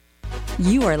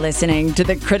You are listening to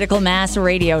the Critical Mass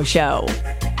Radio Show,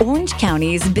 Orange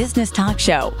County's business talk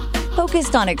show,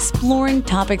 focused on exploring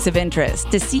topics of interest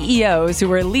to CEOs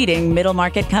who are leading middle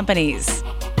market companies.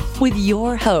 With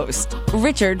your host,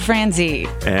 Richard Franzi.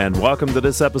 And welcome to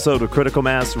this episode of Critical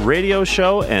Mass Radio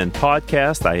Show and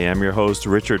Podcast. I am your host,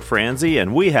 Richard Franzi,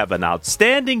 and we have an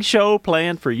outstanding show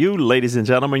planned for you, ladies and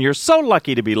gentlemen. You're so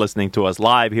lucky to be listening to us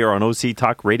live here on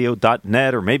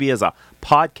octalkradio.net, or maybe as a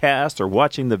podcast or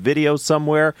watching the video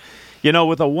somewhere. You know,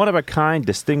 with a one-of-a-kind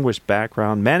distinguished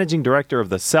background, managing director of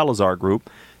the Salazar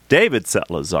Group, David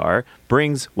Salazar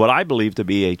brings what I believe to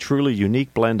be a truly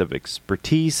unique blend of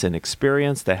expertise and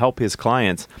experience to help his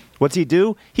clients. What's he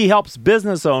do? He helps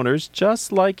business owners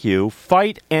just like you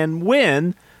fight and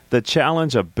win the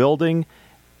challenge of building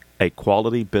a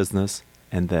quality business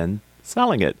and then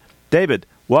selling it. David,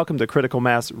 welcome to Critical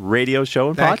Mass Radio Show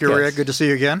and Podcast. Thank you, Rick. Good to see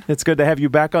you again. It's good to have you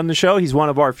back on the show. He's one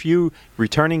of our few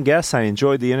returning guests. I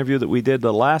enjoyed the interview that we did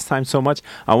the last time so much.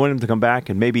 I want him to come back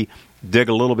and maybe dig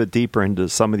a little bit deeper into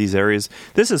some of these areas.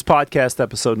 This is podcast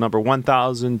episode number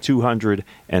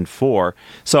 1204.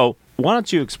 So why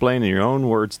don't you explain in your own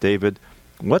words, David,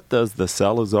 what does the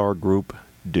Salazar Group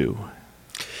do?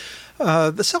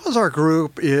 The Salazar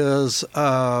Group is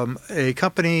a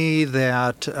company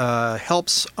that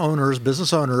helps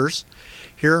business owners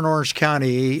here in Orange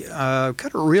County kind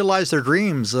of realize their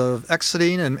dreams of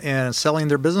exiting and selling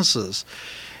their businesses.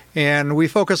 And we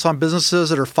focus on businesses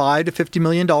that are $5 to $50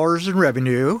 million in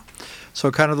revenue, so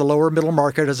kind of the lower middle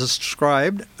market as it's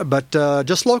described, but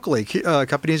just locally,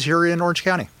 companies here in Orange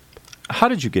County. How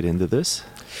did you get into this?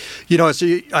 You know,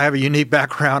 I have a unique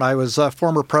background. I was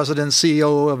former president and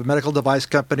CEO of a medical device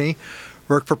company,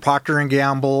 worked for Procter &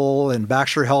 Gamble and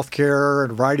Baxter Healthcare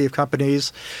and a variety of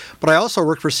companies. But I also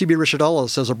worked for CB Richard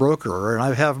Ellis as a broker, and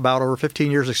I have about over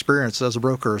 15 years experience as a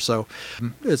broker. So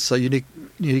it's a unique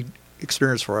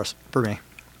experience for me.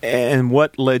 And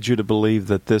what led you to believe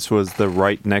that this was the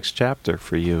right next chapter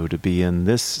for you to be in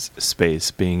this space,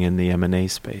 being in the M&A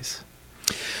space?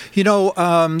 You know,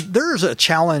 there's a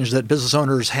challenge that business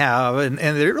owners have, and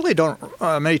they really don't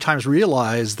many times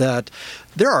realize that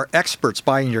there are experts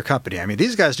buying your company. I mean,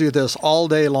 these guys do this all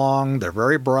day long. They're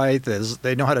very bright.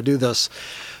 They know how to do this.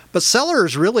 But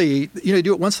sellers really,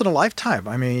 do it once in a lifetime.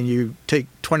 I mean, you take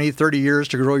 20, 30 years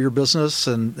to grow your business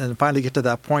and finally get to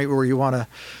that point where you want to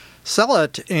sell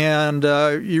it. And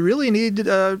you really need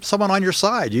someone on your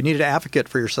side. You need an advocate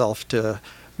for yourself to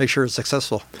make sure it's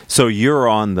successful. So you're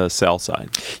on the sell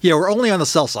side? Yeah, we're only on the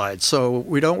sell side. So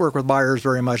we don't work with buyers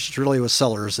very much. It's really with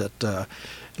sellers that,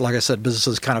 like I said,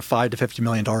 businesses kind of $5 to $50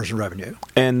 million in revenue.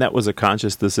 And that was a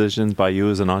conscious decision by you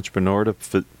as an entrepreneur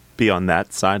to be on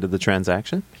that side of the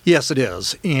transaction? Yes, it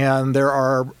is. And there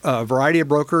are a variety of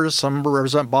brokers. Some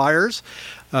represent buyers,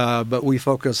 but we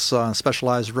focus on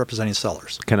specialized representing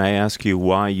sellers. Can I ask you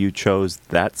why you chose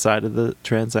that side of the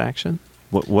transaction?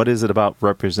 What is it about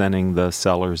representing the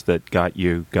sellers that got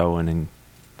you going and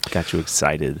got you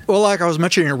excited? Well, like I was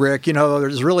mentioning, Rick,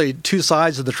 there's really two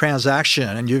sides of the transaction,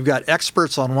 and you've got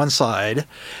experts on one side,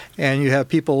 and you have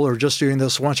people who are just doing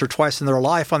this once or twice in their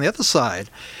life on the other side.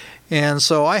 And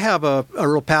so I have a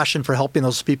real passion for helping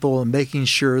those people and making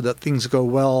sure that things go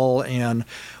well, and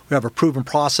we have a proven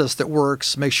process that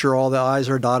works, make sure all the I's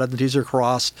are dotted and the T's are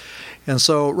crossed. And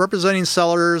so representing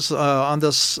sellers on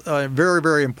this very,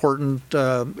 very important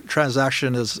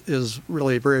transaction is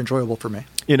really very enjoyable for me.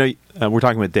 We're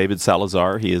talking with David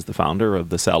Salazar. He is the founder of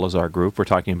the Salazar Group. We're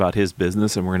talking about his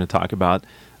business, and we're going to talk about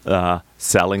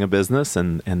selling a business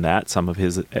and that, some of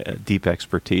his deep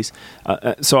expertise.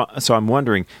 So I'm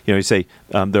wondering, you say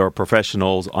there are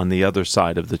professionals on the other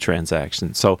side of the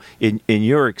transaction. So in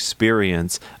your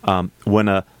experience, when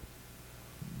a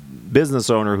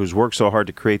business owner who's worked so hard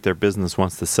to create their business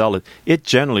wants to sell it, it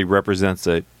generally represents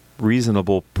a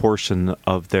reasonable portion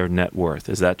of their net worth.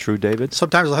 Is that true, David?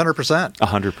 Sometimes 100%.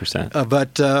 100%.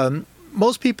 But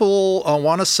most people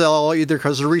want to sell either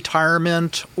because of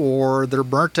retirement or they're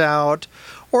burnt out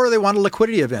or they want a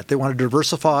liquidity event. They want to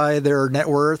diversify their net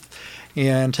worth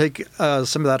and take some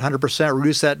of that 100%,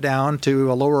 reduce that down to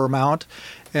a lower amount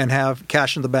and have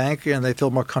cash in the bank, and they feel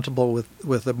more comfortable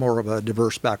with a more of a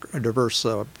diverse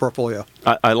portfolio.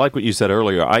 I like what you said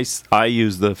earlier. I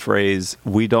use the phrase,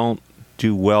 we don't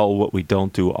do well what we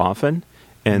don't do often.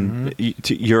 And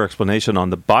to your explanation on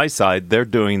the buy side, they're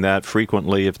doing that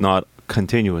frequently, if not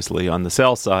continuously. On the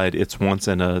sell side, it's once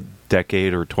in a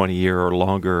decade or 20 year or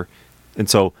longer. And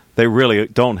so they really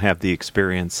don't have the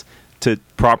experience to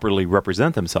properly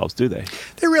represent themselves, do they?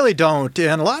 They really don't.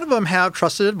 And a lot of them have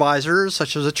trusted advisors,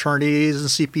 such as attorneys and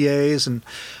CPAs and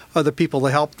other people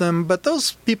to help them, but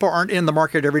those people aren't in the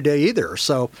market every day either.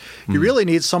 So you really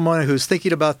need someone who's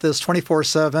thinking about this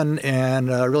 24/7 and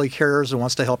really cares and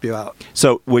wants to help you out.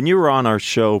 So when you were on our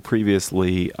show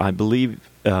previously, I believe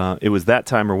it was that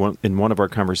time or in one of our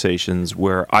conversations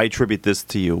where I attribute this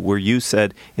to you, where you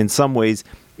said in some ways,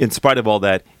 in spite of all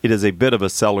that, it is a bit of a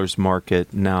seller's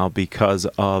market now because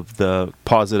of the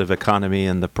positive economy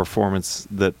and the performance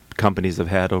that companies have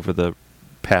had over the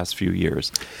past few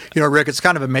years. You know, Rick, it's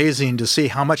kind of amazing to see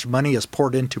how much money is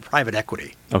poured into private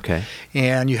equity. Okay.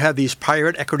 And you have these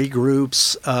private equity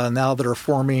groups now that are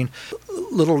forming.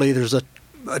 Literally, there's a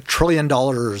 $1 trillion,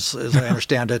 as I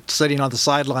understand it, sitting on the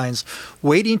sidelines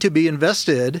waiting to be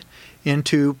invested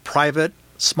into private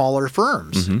smaller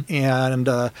firms. And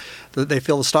they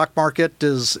feel the stock market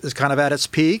is kind of at its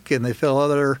peak, and they feel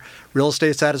other real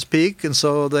estate's at its peak, and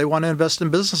so they want to invest in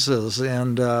businesses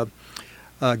and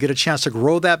get a chance to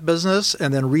grow that business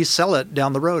and then resell it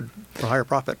down the road for higher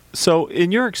profit. So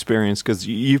in your experience, because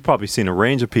you've probably seen a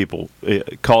range of people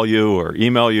call you or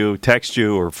email you, text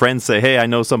you, or friends say, hey, I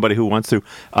know somebody who wants to.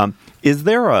 Is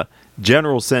there a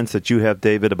general sense that you have,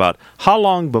 David, about how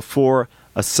long before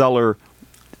a seller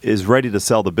is ready to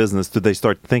sell the business, do they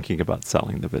start thinking about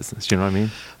selling the business? You know what I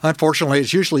mean? Unfortunately,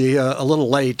 it's usually a little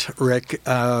late, Rick.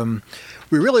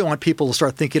 We really want people to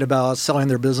start thinking about selling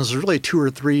their business really 2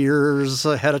 or 3 years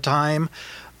ahead of time.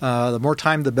 The more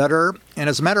time, the better. And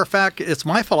as a matter of fact, it's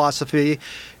my philosophy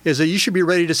is that you should be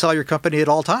ready to sell your company at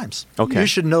all times. Okay. You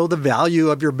should know the value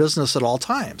of your business at all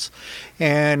times.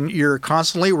 And you're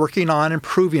constantly working on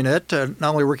improving it, not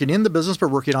only working in the business, but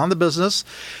working on the business.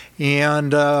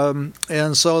 And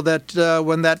so that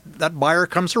when that buyer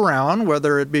comes around,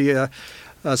 whether it be a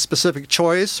specific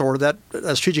choice or that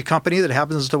a strategic company that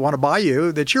happens to want to buy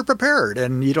you, that you're prepared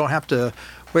and you don't have to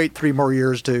wait 3 more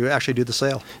years to actually do the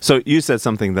sale. So you said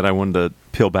something that I wanted to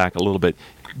peel back a little bit.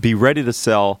 Be ready to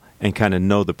sell and kind of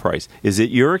know the price. Is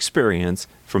it your experience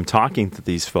from talking to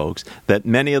these folks that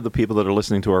many of the people that are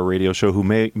listening to our radio show who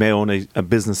may own a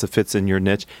business that fits in your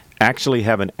niche actually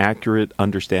have an accurate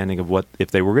understanding of what,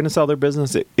 if they were going to sell their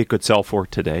business, it could sell for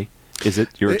today? Is it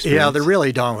your experience? Yeah, they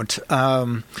really don't.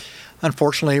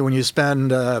 Unfortunately, when you spend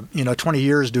 20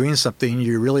 years doing something,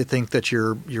 you really think that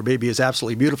your baby is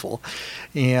absolutely beautiful,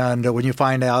 and when you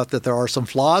find out that there are some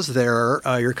flaws there,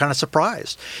 you're kind of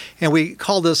surprised. And we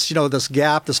call this, this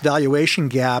gap, this valuation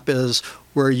gap, is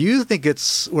where you think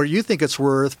it's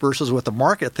worth versus what the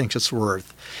market thinks it's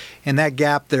worth, and that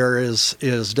gap there is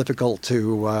difficult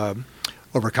to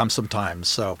overcome sometimes.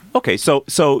 So okay, so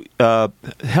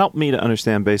help me to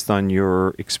understand based on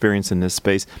your experience in this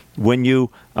space when you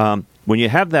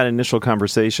have that initial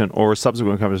conversation or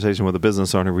subsequent conversation with a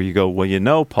business owner where you go,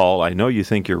 well, Paul, I know you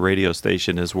think your radio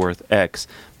station is worth X,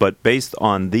 but based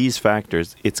on these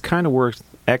factors, it's kind of worth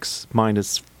X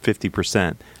minus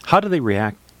 50%. How do they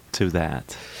react to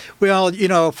that? Well,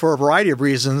 for a variety of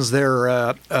reasons,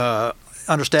 they're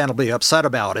understandably upset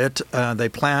about it. They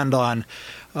planned on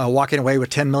walking away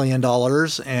with $10 million,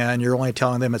 and you're only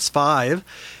telling them it's $5 million.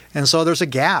 And so there's a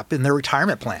gap in their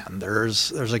retirement plan.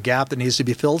 There's a gap that needs to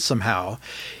be filled somehow.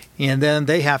 And then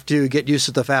they have to get used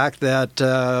to the fact that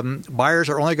buyers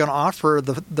are only going to offer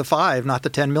the $5 million, not the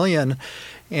 $10 million.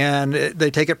 And they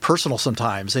take it personal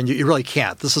sometimes, and you really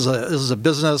can't. This is a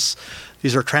business.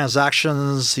 These are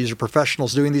transactions. These are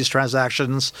professionals doing these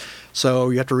transactions.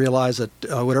 So you have to realize that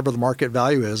whatever the market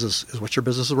value is what your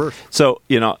business is worth. So,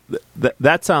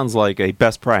 that sounds like a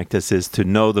best practice is to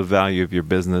know the value of your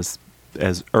business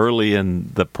as early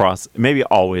in the process, maybe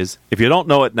always. If you don't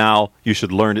know it now, you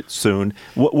should learn it soon.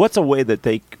 What's a way that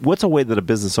a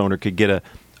business owner could get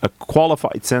a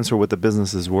qualified sense for what the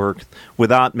business is worth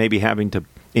without maybe having to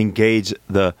engage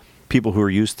the people who are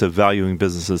used to valuing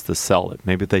businesses to sell it?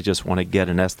 Maybe they just want to get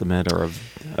an estimate or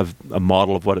a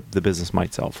model of what the business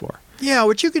might sell for. Yeah,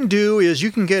 what you can do is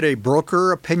you can get a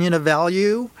broker opinion of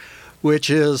value,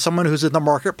 which is someone who's in the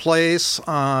marketplace,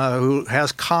 who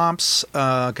has comps,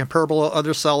 comparable to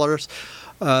other sellers,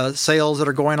 sales that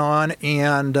are going on,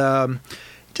 and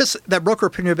just that broker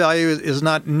opinion value is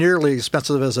not nearly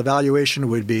expensive as a valuation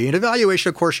would be. An evaluation,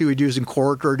 of course, you would use in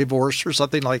court or divorce or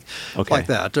something like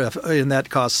that, and that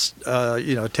costs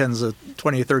tens of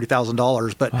 $20,000,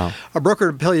 $30,000. But a broker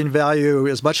opinion value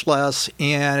is much less,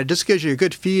 and it just gives you a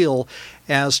good feel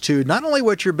as to not only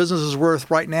what your business is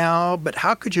worth right now, but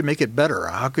how could you make it better?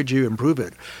 How could you improve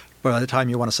it by the time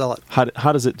you want to sell it?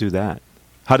 How does it do that?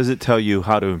 How does it tell you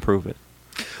how to improve it?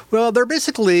 Well, they're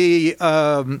basically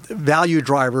value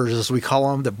drivers, as we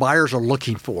call them, that buyers are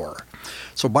looking for.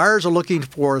 So buyers are looking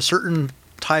for certain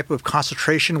type of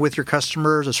concentration with your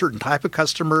customers, a certain type of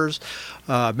customers,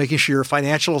 making sure your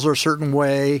financials are a certain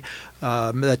way,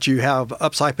 that you have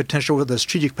upside potential with a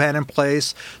strategic plan in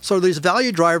place. So these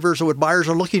value drivers are what buyers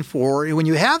are looking for. And when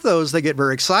you have those, they get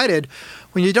very excited.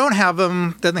 When you don't have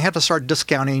them, then they have to start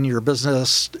discounting your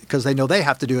business because they know they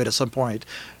have to do it at some point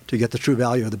to get the true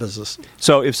value of the business.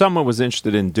 So if someone was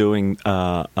interested in doing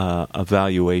a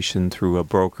valuation through a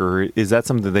broker, is that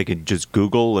something that they could just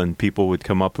Google and people would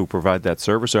come up who provide that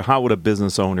service? Or how would a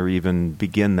business owner even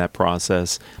begin that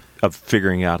process of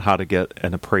figuring out how to get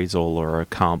an appraisal or a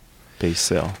comp-based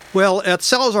sale? Well, at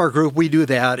Salazar Group, we do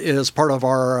that as part of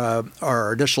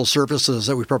our additional services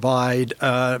that we provide.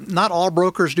 Not all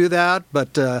brokers do that,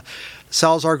 but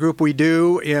Salazar Group we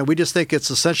do, and we just think it's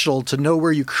essential to know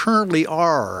where you currently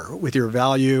are with your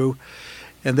value,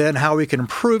 and then how we can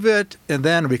improve it, and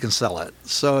then we can sell it.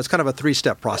 So it's kind of a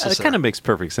three-step process. It kind of makes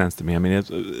perfect sense to me. I mean,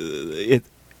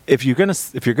 if you're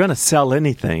gonna sell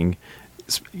anything,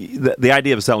 the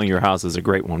idea of selling your house is a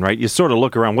great one, right? You sort of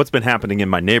look around, what's been happening in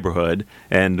my neighborhood,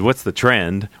 and what's the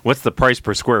trend? What's the price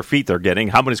per square feet they're getting?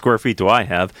 How many square feet do I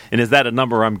have? And is that a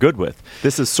number I'm good with?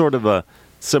 This is sort of a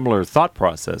similar thought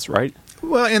process, right?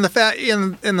 Well, in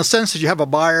the sense that you have a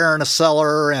buyer and a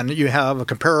seller and you have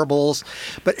comparables,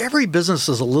 but every business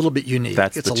is a little bit unique.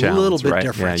 That's it's the a challenge, little bit right?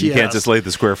 different. Yeah, you can't just lay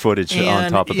the square footage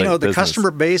on top of the business. The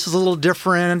customer base is a little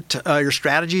different. Your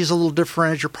strategy is a little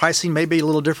different. Your pricing may be a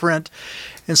little different.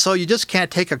 And so you just can't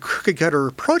take a cookie-cutter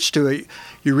approach to it.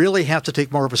 You really have to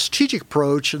take more of a strategic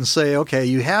approach and say, okay,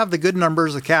 you have the good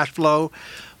numbers, the cash flow,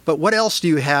 but what else do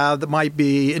you have that might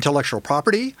be intellectual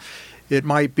property? It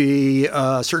might be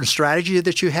a certain strategy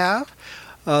that you have.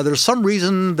 There's some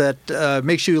reason that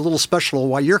makes you a little special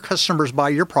why your customers buy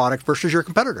your product versus your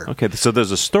competitor. Okay, so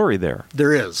there's a story there.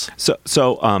 There is.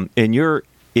 So, in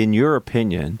your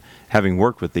opinion, having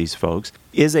worked with these folks,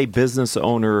 is a business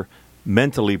owner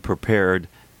mentally prepared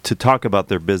to talk about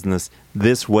their business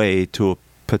this way to a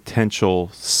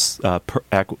potential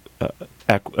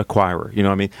acquirer? You know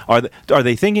what I mean? Are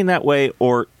they thinking that way,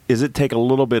 or does it take a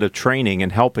little bit of training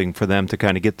and helping for them to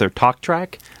kind of get their talk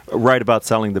track right about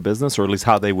selling the business, or at least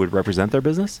how they would represent their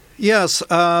business? Yes.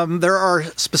 There are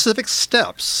specific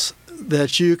steps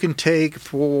that you can take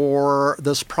for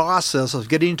this process of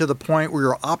getting to the point where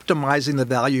you're optimizing the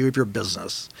value of your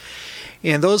business.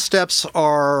 And those steps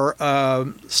are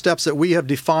steps that we have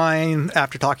defined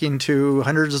after talking to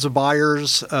hundreds of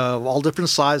buyers of all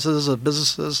different sizes of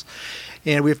businesses.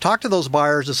 And we've talked to those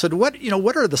buyers and said, what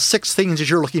are the 6 things that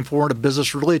you're looking for in a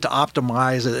business really to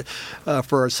optimize it,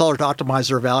 for a seller to optimize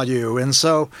their value? And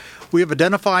so we have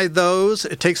identified those.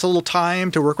 It takes a little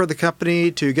time to work with the company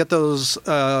to get those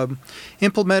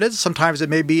implemented. Sometimes it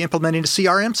may be implementing a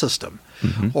CRM system.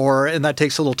 Mm-hmm. And that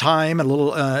takes a little time and a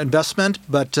little investment,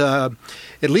 but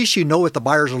at least you know what the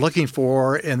buyers are looking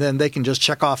for, and then they can just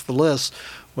check off the list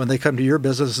when they come to your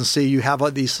business and see you have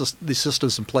these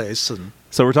systems in place.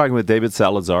 So we're talking with David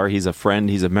Salazar. He's a friend.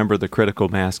 He's a member of the Critical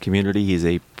Mass community. He's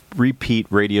a repeat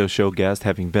radio show guest,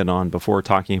 having been on before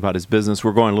talking about his business.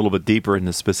 We're going a little bit deeper in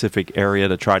the specific area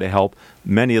to try to help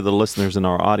many of the listeners in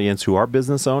our audience who are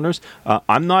business owners.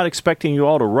 I'm not expecting you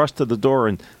all to rush to the door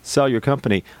and sell your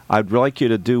company. I'd like you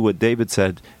to do what David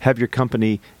said, have your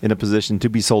company in a position to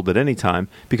be sold at any time,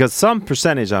 because some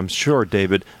percentage, I'm sure,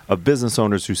 David, of business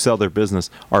owners who sell their business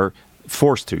are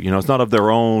forced to. It's not of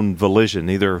their own volition,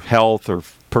 either health or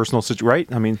personal situation, right?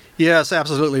 I mean, yes,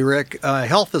 absolutely, Rick.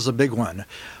 Health is a big one.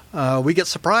 We get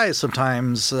surprised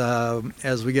sometimes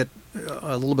as we get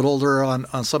a little bit older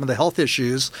on some of the health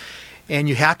issues, and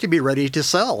you have to be ready to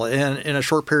sell in a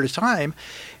short period of time.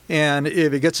 And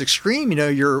if it gets extreme,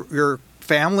 your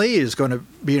family is going to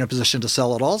be in a position to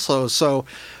sell it also. So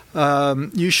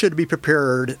you should be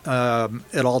prepared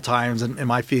at all times, in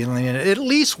my feeling, and at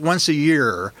least once a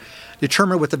year.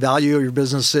 Determine what the value of your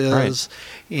business is,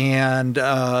 right, and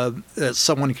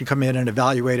someone can come in and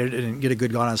evaluate it and get a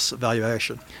good, honest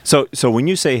evaluation. So when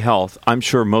you say health, I'm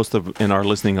sure most in our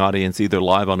listening audience, either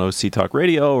live on OC Talk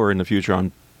Radio or in the future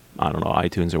on, I don't know,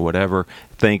 iTunes or whatever,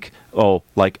 think,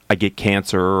 like I get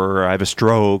cancer or I have a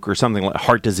stroke or something like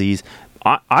heart disease.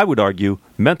 I would argue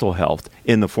mental health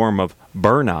in the form of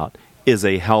burnout is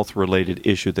a health-related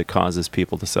issue that causes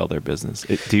people to sell their business.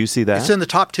 Do you see that? It's in the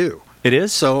top 2. It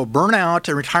is? So burnout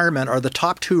and retirement are the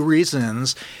top 2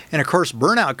 reasons. And, of course,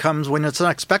 burnout comes when it's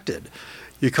unexpected.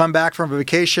 You come back from a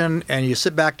vacation and you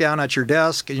sit back down at your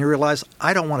desk and you realize,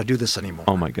 I don't want to do this anymore.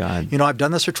 Oh, my God. I've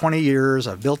done this for 20 years.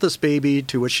 I've built this baby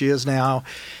to what she is now.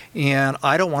 And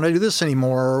I don't want to do this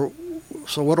anymore.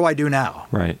 So what do I do now?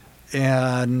 Right.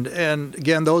 And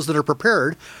again, those that are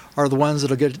prepared are the ones that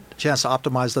will get a chance to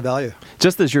optimize the value.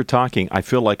 Just as you're talking, I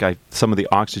feel like some of the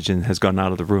oxygen has gone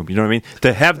out of the room. You know what I mean?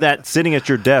 To have that sitting at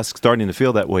your desk starting to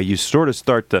feel that way, you sort of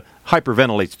start to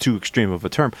hyperventilate, too extreme of a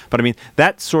term. But I mean,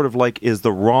 that sort of like is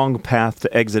the wrong path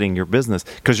to exiting your business,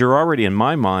 because you're already, in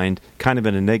my mind, kind of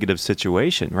in a negative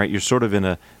situation, right? You're sort of in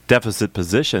a deficit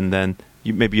position. Then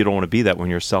maybe you don't want to be that when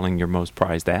you're selling your most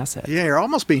prized asset. Yeah, you're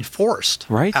almost being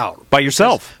forced out. By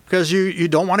yourself. Because you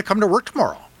don't want to come to work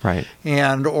tomorrow. Right.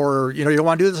 Or you don't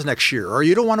want to do this next year, or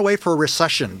you don't want to wait for a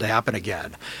recession to happen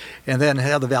again and then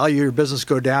have the value of your business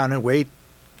go down and wait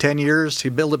 10 years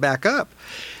to build it back up.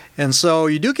 And so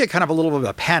you do get kind of a little bit of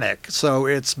a panic. So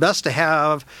it's best to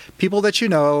have people that you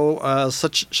know,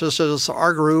 such as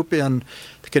our group, and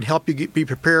that can help you be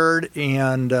prepared.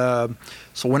 And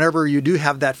so whenever you do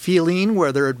have that feeling,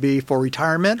 whether it be for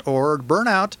retirement or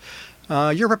burnout,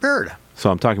 you're prepared. So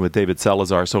I'm talking with David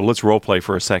Salazar. So let's role play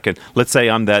for a second. Let's say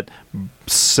I'm that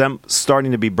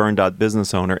starting to be burned out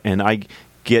business owner, and I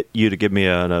get you to give me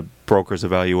a broker's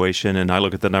evaluation, and I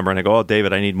look at the number and I go, "Oh,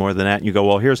 David, I need more than that." And you go,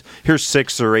 "Well, here's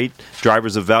 6 or 8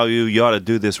 drivers of value. You ought to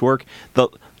do this work."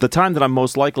 The time that I'm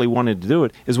most likely wanting to do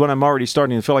it is when I'm already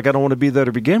starting to feel like I don't want to be there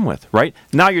to begin with, right?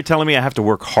 Now you're telling me I have to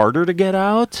work harder to get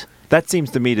out? That seems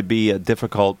to me to be a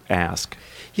difficult ask.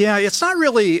 Yeah, it's not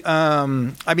really,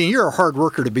 you're a hard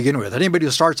worker to begin with. Anybody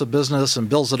who starts a business and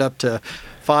builds it up to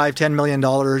 $5-10 million,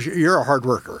 you're a hard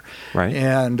worker. Right.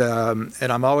 And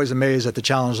I'm always amazed at the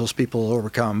challenge those people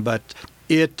overcome. But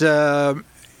it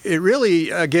really,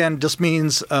 again, just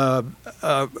means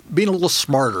being a little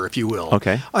smarter, if you will.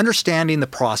 Okay. Understanding the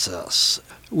process.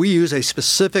 We use a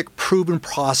specific proven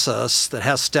process that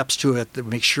has steps to it that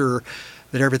make sure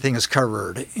that everything is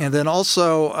covered. And then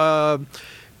also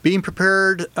being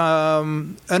prepared,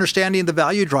 understanding the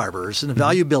value drivers and the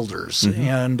value builders,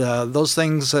 and those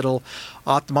things that'll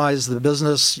optimize the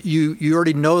business. You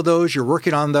already know those. You're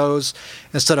working on those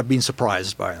instead of being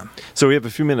surprised by them. So we have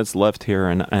a few minutes left here,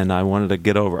 and I wanted to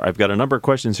get over. I've got a number of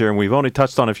questions here, and we've only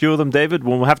touched on a few of them. David,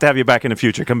 we'll have to have you back in the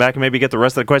future. Come back and maybe get the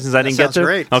rest of the questions I didn't get to. Sounds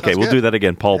great. Okay, we'll do that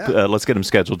again. Paul, Yeah. Let's get them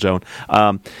scheduled, Joan.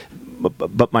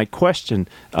 But my question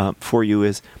for you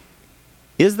is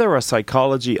there a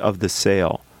psychology of the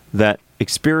sale that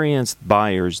experienced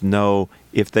buyers know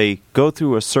if they go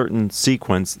through a certain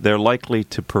sequence, they're likely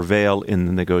to prevail in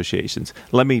the negotiations?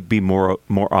 Let me be more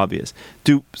obvious.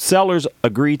 Do sellers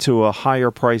agree to a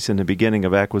higher price in the beginning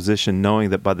of acquisition, knowing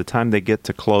that by the time they get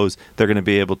to close, they're going to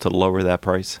be able to lower that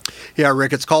price? Yeah,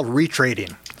 Rick, it's called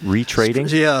retrading.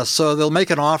 Retrading? Yeah, so they'll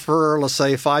make an offer, let's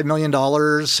say $5 million,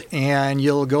 and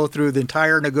you'll go through the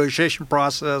entire negotiation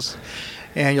process,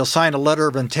 and you'll sign a letter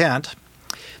of intent.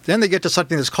 Then they get to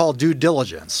something that's called due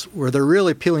diligence, where they're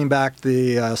really peeling back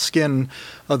the skin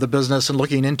of the business and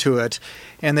looking into it.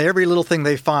 And every little thing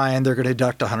they find, they're going to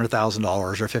deduct $100,000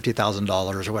 or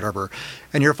 $50,000 or whatever.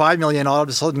 And your $5 million all of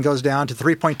a sudden goes down to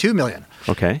 $3.2 million.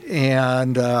 Okay.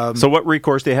 And so what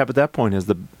recourse do you have at that point as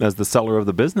the seller of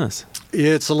the business?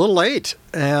 It's a little late.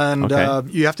 And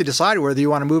you have to decide whether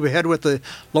you want to move ahead with the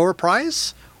lower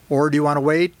price, or do you want to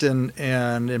wait and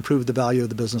improve the value of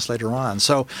the business later on?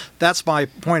 So that's my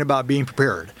point about being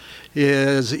prepared,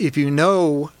 is if you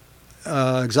know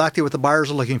exactly what the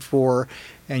buyers are looking for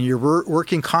and you're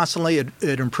working constantly at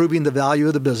improving the value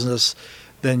of the business,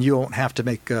 then you won't have to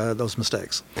make those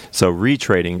mistakes. So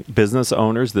retrading, business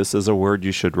owners, this is a word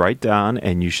you should write down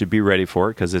and you should be ready for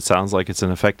it, because it sounds like it's an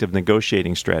effective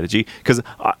negotiating strategy. Because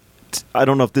I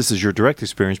don't know if this is your direct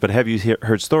experience, but have you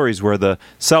heard stories where the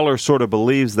seller sort of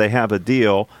believes they have a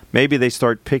deal? Maybe they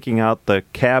start picking out the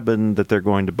cabin that they're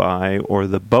going to buy or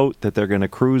the boat that they're going to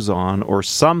cruise on, or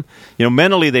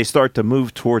mentally they start to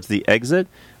move towards the exit,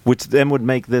 which then would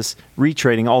make this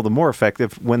retrading all the more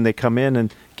effective. When they come in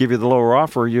and give you the lower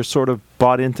offer, you're sort of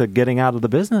bought into getting out of the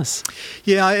business.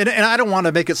 Yeah, and I don't want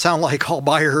to make it sound like all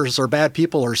buyers are bad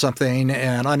people or something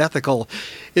and unethical.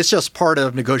 It's just part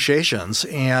of negotiations,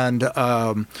 and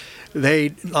they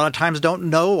a lot of times don't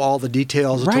know all the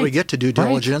details until we get to due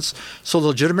diligence. Right. So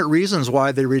legitimate reasons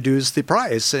why they reduce the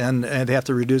price, and they have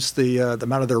to reduce the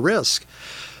amount of their risk.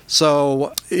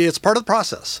 So it's part of the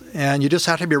process, and you just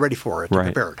have to be ready for it,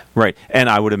 prepared. Right. And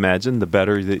I would imagine the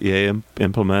better that you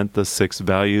implement the 6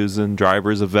 values and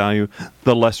drivers of value,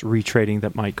 the less retrading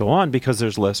that might go on, because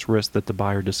there's less risk that the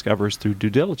buyer discovers through due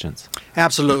diligence.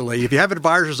 Absolutely. If you have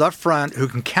advisors up front who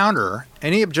can counter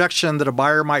any objection that a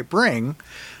buyer might bring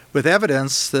with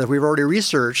evidence that we've already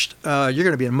researched, you're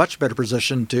going to be in a much better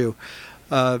position to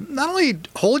not only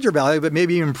hold your value, but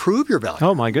maybe improve your value.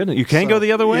 Oh, my goodness. You can go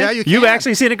the other way? Yeah, you can. You've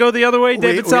actually seen it go the other way,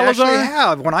 David Salazar? We actually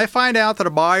have. When I find out that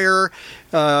a buyer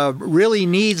really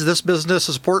needs this business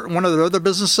to support one of their other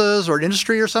businesses or an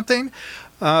industry or something,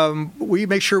 we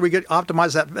make sure we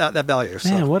optimize that value.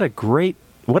 Man, what a great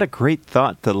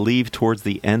thought to leave towards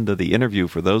the end of the interview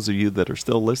for those of you that are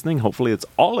still listening. Hopefully it's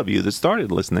all of you that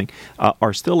started listening,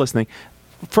 are still listening.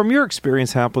 From your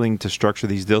experience helping to structure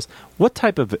these deals, what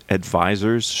type of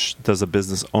advisors does a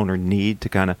business owner need to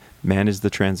kind of manage the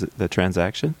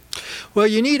transaction? Well,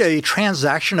 you need a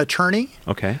transaction attorney.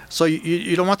 Okay. So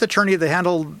you don't want the attorney to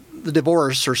handle the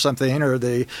divorce or something or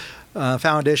the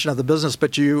foundation of the business,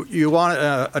 but you want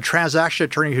a transaction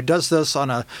attorney who does this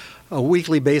on a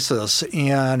weekly basis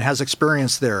and has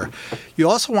experience there. You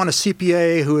also want a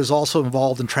CPA who is also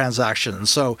involved in transactions.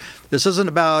 So this isn't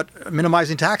about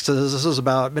minimizing taxes. This is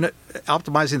about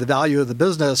optimizing the value of the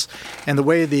business and the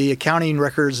way the accounting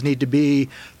records need to be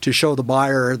to show the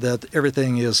buyer that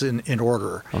everything is in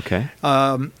order. Okay.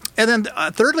 And then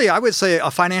thirdly, I would say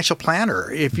a financial planner.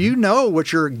 If you know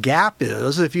what your gap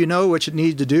is, if you know what you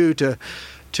need to do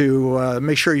to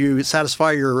make sure you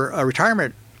satisfy your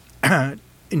retirement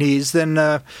needs, then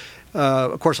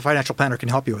of course a financial planner can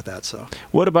help you with that. So,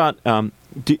 what about?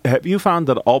 Have you found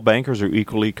that all bankers are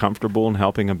equally comfortable in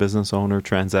helping a business owner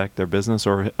transact their business,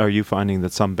 or are you finding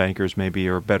that some bankers maybe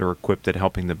are better equipped at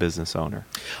helping the business owner?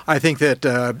 I think that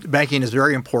banking is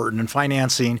very important in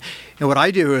financing, and what I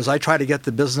do is I try to get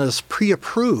the business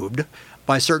pre-approved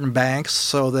by certain banks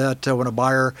so that when a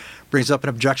buyer brings up an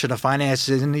objection to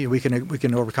financing, we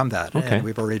can overcome that. Okay. And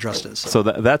we've already addressed it. So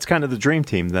that's kind of the dream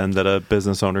team then that a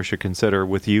business owner should consider,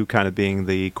 with you kind of being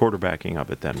the quarterbacking of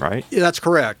it then, right? Yeah, that's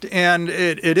correct. And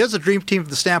it is a dream team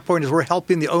from the standpoint is we're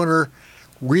helping the owner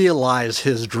realize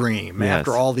his dream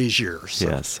after all these years. So.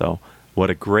 Yes. So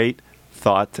what a great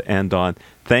thought to end on.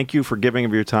 Thank you for giving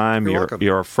of your time. You're welcome.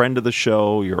 You're a friend of the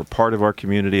show. You're a part of our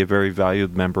community, a very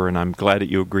valued member, and I'm glad that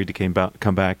you agreed to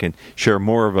come back and share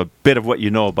more of a bit of what you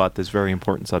know about this very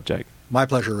important subject. My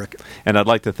pleasure, Rick. And I'd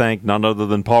like to thank none other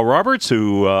than Paul Roberts,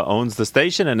 who owns the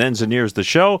station and engineers the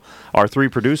show, our three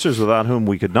producers without whom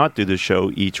we could not do the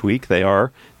show each week. They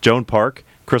are Joan Park,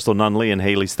 Crystal Nunley, and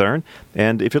Haley Stern.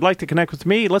 And if you'd like to connect with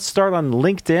me, let's start on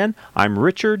LinkedIn. I'm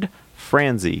Richard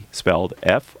Franzi, spelled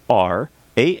Franzi.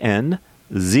 And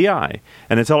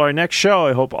until our next show,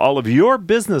 I hope all of your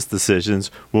business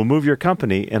decisions will move your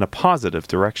company in a positive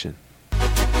direction.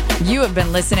 You have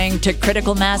been listening to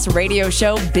Critical Mass Radio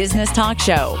Show Business Talk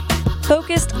Show,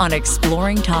 focused on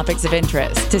exploring topics of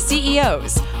interest to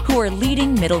CEOs who are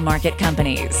leading middle market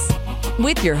companies.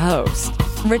 With your host,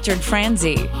 Richard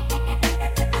Franzi.